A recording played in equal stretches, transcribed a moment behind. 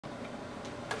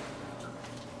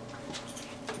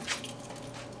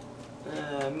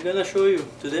I'm gonna show you.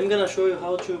 Today I'm gonna show you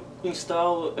how to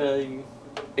install a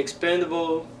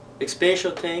expandable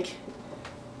expansion tank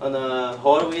on a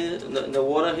the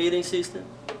water heating system.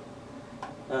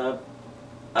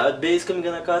 Basically I'm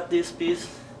gonna cut this piece,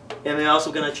 and I'm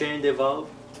also gonna change the valve,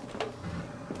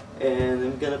 and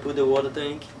I'm gonna put the water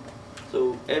tank.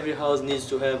 So every house needs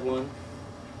to have one.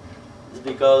 It's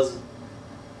because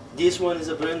this one is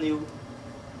a brand new.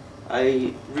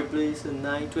 I replaced a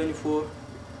 924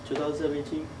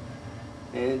 2017,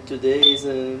 and today is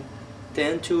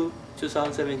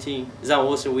 10/2/2017. It's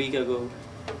almost a week ago,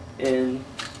 and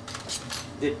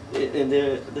the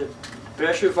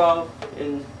pressure valve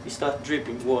and it start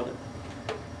dripping water.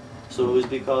 So it's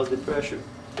because the pressure.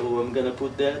 So I'm gonna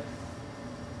put that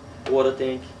water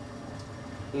tank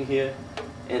in here,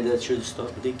 and that should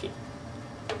stop leaking.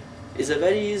 It's a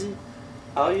very easy.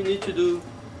 All you need to do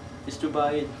is to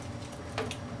buy it,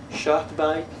 shark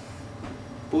bite,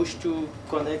 push to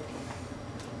connect,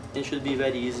 and should be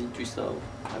very easy to install.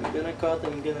 I'm gonna cut,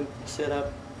 I'm gonna set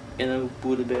up, and I'll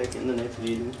put it back in the next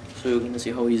video, so you're gonna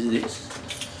see how easy it is.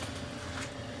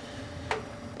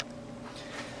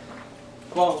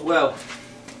 Well,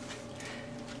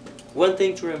 one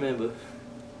thing to remember: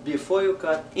 before you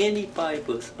cut any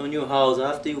pipes on your house,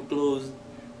 after you close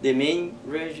the main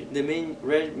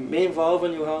valve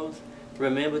on your house,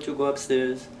 remember to go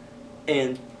upstairs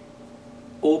and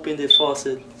open the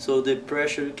faucet so the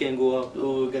pressure can go up.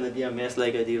 Oh, it's gonna be a mess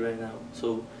like I did right now.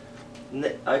 So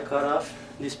I cut off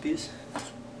this piece.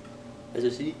 As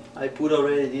you see, I put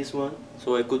already this one,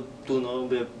 so I could tune on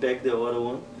back the other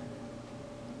one.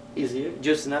 Easier,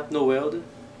 just snap, no welder.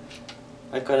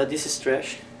 I cut out this is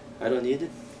trash, I don't need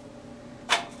it.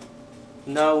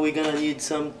 Now we're gonna need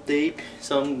some tape,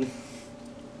 some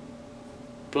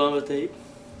plumber tape.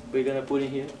 We're gonna put in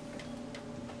here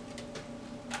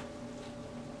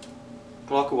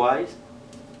clockwise,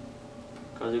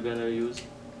 because you're gonna use.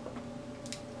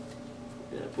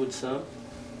 We're gonna put some.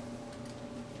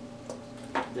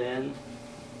 Then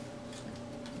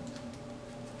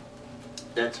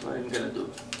that's what I'm gonna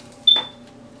do.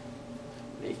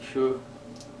 Make sure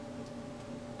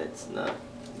that's not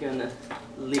gonna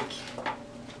leak.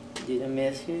 Did a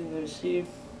mess here, let me see.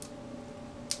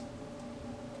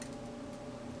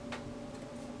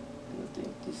 I don't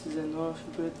think this is enough,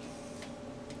 but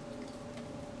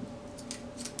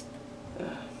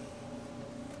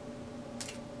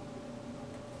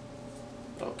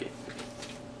okay.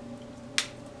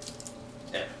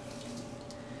 Yeah.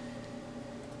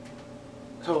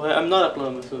 So I'm not a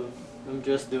plumber, so I'm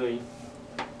just doing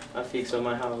a fix on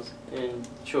my house and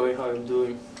showing how I'm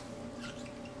doing.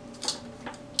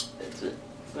 That's it.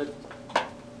 But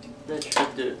that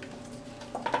should do.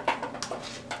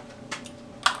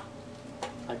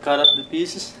 I cut up the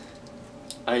pieces.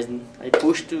 I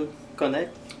push to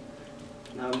connect.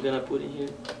 Now I'm gonna put in here.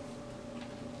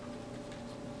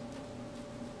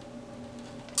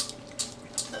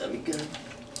 I'm gonna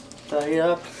tie it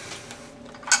up.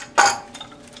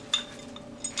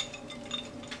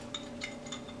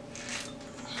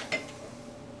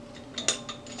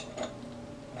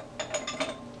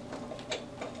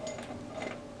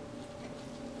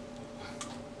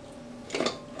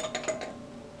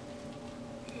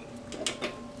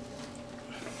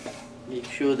 Make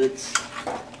sure that's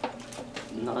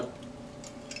not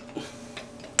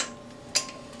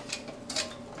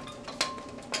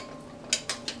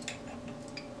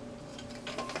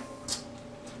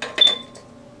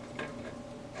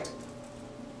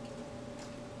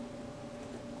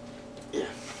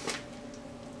yeah,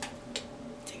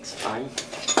 things fine.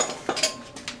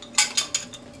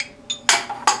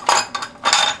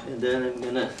 And then I'm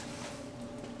gonna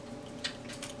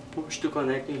push to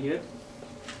connect in here.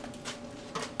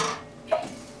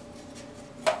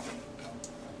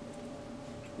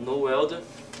 No welder.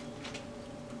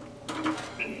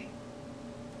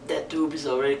 That tube is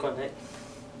already connected.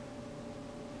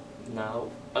 Now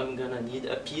I'm gonna need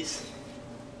a piece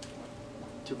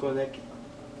to connect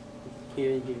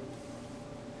here and here.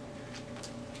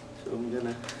 So I'm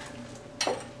gonna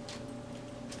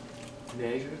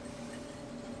measure.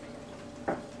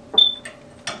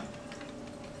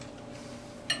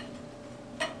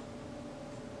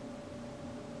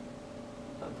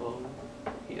 About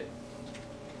here.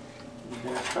 I'm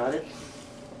gonna cut it.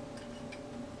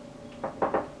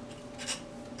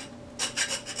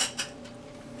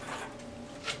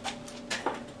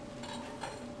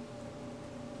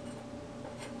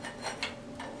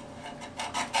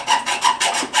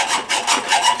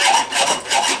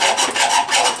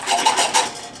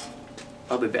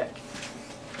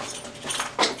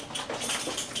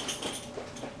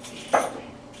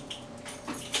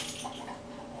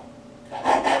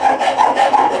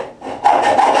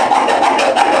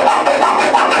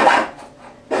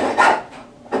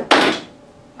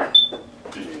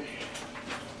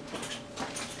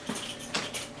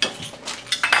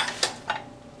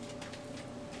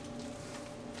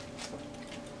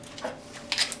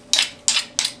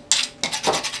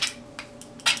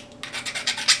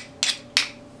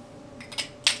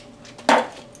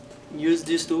 use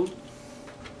this tool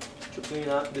to clean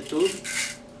up the tube,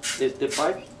 the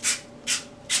pipe.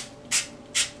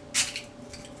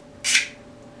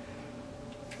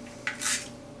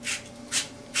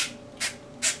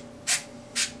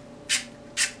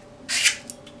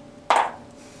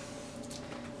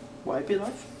 Wipe it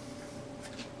off.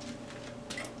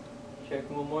 Check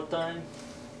one more time.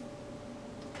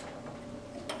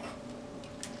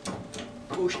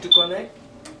 Push to connect.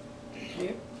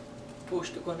 Here.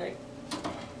 Push to connect.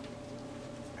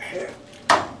 Here.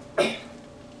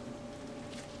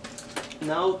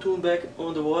 Now tune back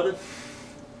on the water.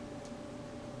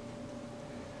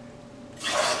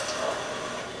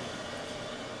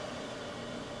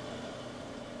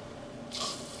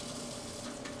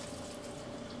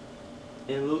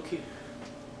 And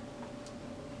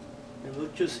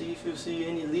look to see if you see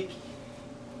any leak.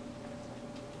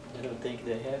 I don't think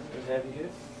they have it here.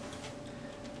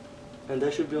 And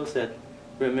that should be all set.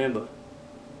 Remember,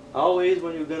 always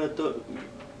when you're gonna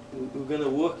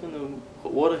work on the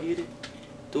water heater,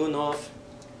 turn off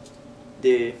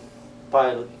the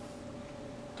pilot,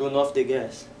 turn off the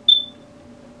gas,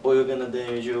 or you're gonna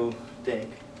damage your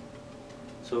tank.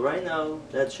 So right now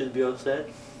that should be all set,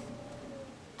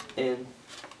 and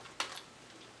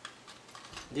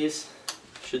this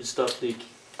should stop leaking.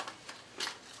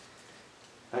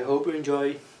 I hope you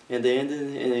enjoy. At the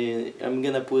end, I'm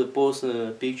gonna post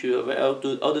a picture of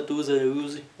all the tools I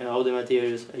use and all the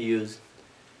materials I use.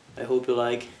 I hope you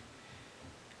like.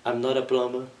 I'm not a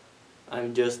plumber.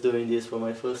 I'm just doing this for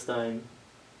my first time,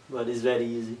 but it's very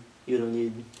easy. You don't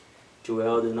need to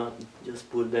weld or nothing. Just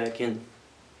put it back in.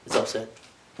 It's all set.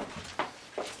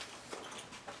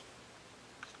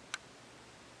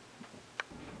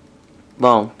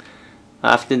 Bom,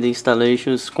 after the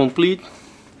installation is complete,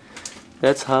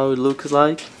 that's how it looks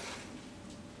like.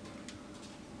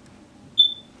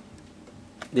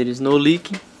 There is no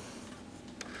leaking.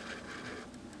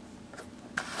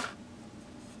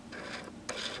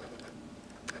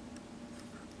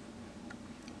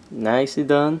 Nicely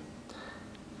done.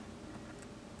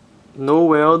 No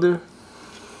welder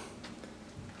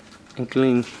and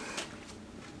clean.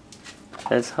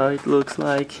 That's how it looks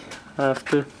like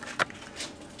after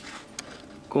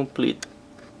complete.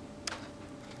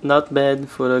 Not bad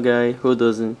for a guy who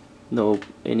doesn't know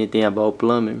anything about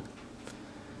plumbing.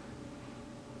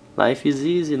 Life is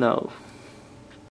easy now.